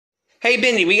Hey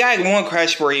Bendy, we got one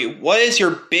question for you. What is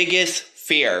your biggest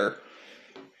fear?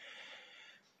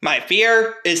 My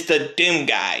fear is the Doom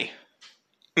guy.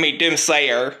 I mean,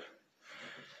 Doomslayer.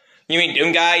 You mean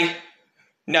Doom guy?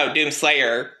 No,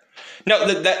 Doomslayer.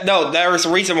 No, there was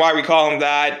a reason why we call him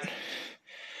that.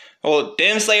 Well,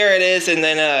 Doomslayer it is, and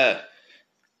then,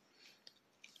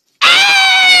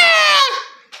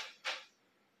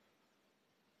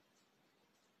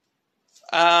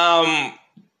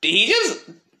 he just...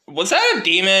 Was that a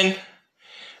demon?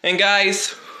 And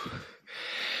guys...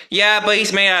 Yeah, but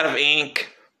he's made out of ink.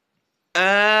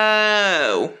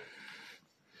 Oh.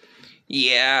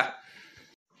 Yeah.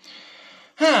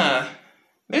 Huh.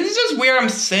 This is just weird. I'm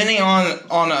sitting on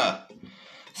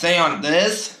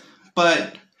this,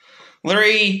 but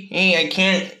literally I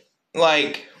can't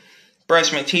like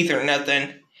brush my teeth or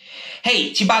nothing.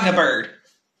 Hey, Chewbacca bird.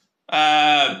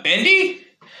 Bendy?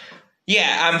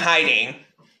 Yeah, I'm hiding.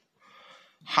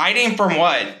 Hiding from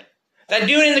what? That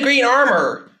dude in the green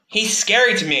armor. He's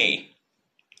scary to me.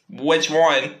 Which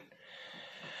one?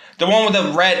 The one with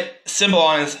the red symbol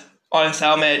on his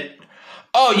helmet.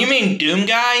 Oh, you mean Doom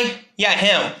Guy? Yeah,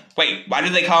 him. Wait, why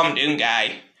did they call him Doom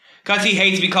Guy? Because he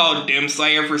hates to be called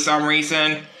Doomslayer for some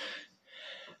reason.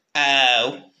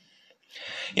 Oh.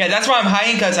 Yeah, that's why I'm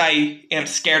hiding, because I am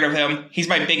scared of him. He's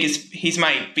my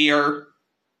fear.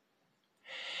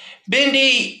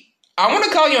 Bendy, I want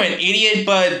to call you an idiot,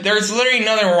 but there's literally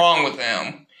nothing wrong with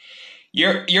him.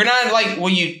 You're not like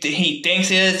what he thinks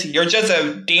he is. You're just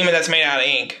a demon that's made out of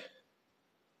ink.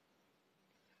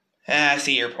 I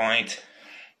see your point.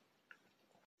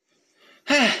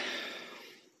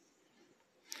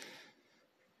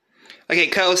 Okay,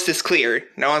 coast is clear.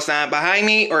 No one's not behind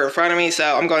me or in front of me,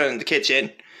 so I'm going in the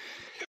kitchen.